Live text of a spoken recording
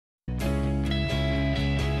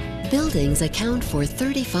Buildings account for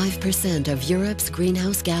 35% of Europe's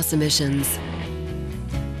greenhouse gas emissions.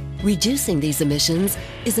 Reducing these emissions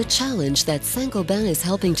is a challenge that Saint-Gobain is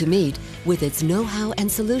helping to meet with its know-how and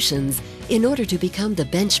solutions in order to become the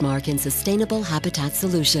benchmark in sustainable habitat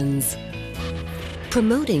solutions.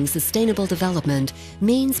 Promoting sustainable development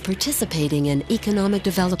means participating in economic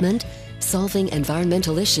development, solving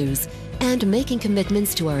environmental issues, and making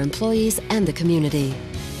commitments to our employees and the community.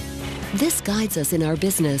 This guides us in our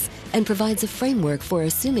business and provides a framework for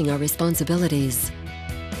assuming our responsibilities.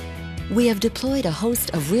 We have deployed a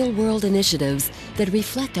host of real-world initiatives that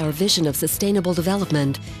reflect our vision of sustainable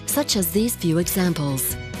development, such as these few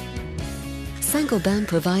examples. Saint-Gobain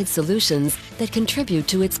provides solutions that contribute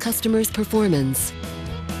to its customers' performance.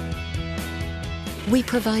 We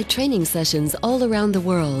provide training sessions all around the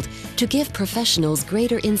world to give professionals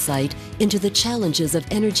greater insight into the challenges of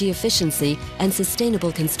energy efficiency and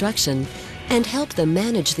sustainable construction and help them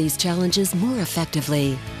manage these challenges more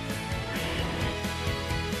effectively.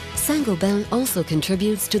 Saint-Gobain also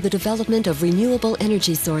contributes to the development of renewable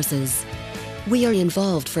energy sources. We are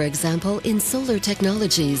involved, for example, in solar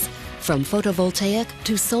technologies, from photovoltaic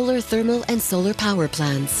to solar thermal and solar power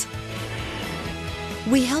plants.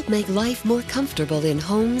 We help make life more comfortable in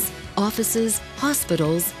homes, offices,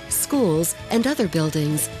 hospitals, schools, and other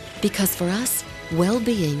buildings, because for us,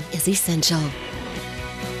 well-being is essential.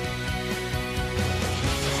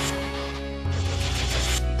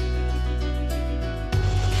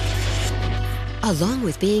 Along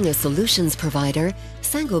with being a solutions provider,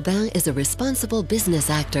 Saint-Gobain is a responsible business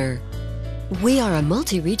actor. We are a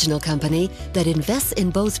multi-regional company that invests in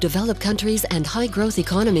both developed countries and high-growth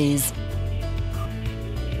economies.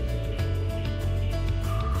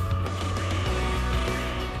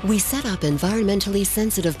 We set up environmentally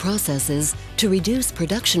sensitive processes to reduce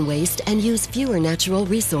production waste and use fewer natural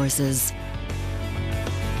resources.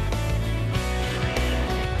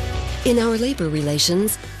 In our labor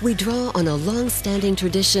relations, we draw on a long-standing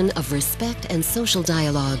tradition of respect and social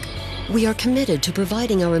dialogue. We are committed to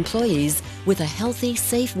providing our employees with a healthy,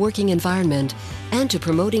 safe working environment and to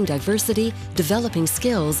promoting diversity, developing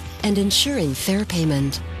skills, and ensuring fair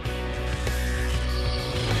payment.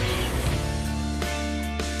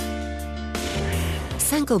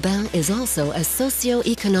 Saint-Gobain is also a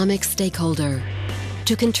socio-economic stakeholder.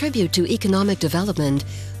 To contribute to economic development,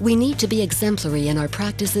 we need to be exemplary in our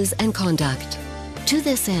practices and conduct. To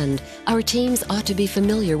this end, our teams ought to be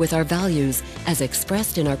familiar with our values as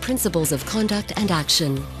expressed in our principles of conduct and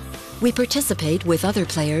action. We participate with other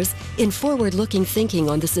players in forward-looking thinking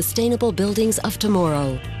on the sustainable buildings of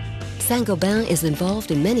tomorrow. Saint-Gobain is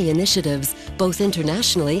involved in many initiatives, both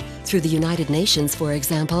internationally, through the United Nations, for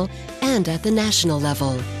example, and at the national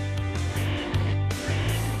level.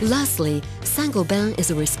 Lastly, Saint-Gobain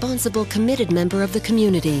is a responsible, committed member of the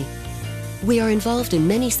community. We are involved in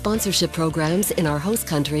many sponsorship programs in our host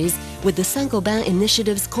countries with the Saint-Gobain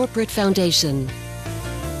Initiatives Corporate Foundation.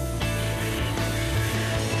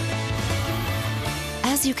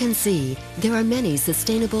 As you can see, there are many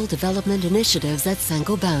sustainable development initiatives at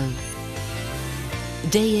Saint-Gobain.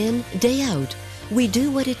 Day in, day out, we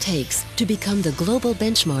do what it takes to become the global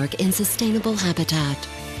benchmark in sustainable habitat.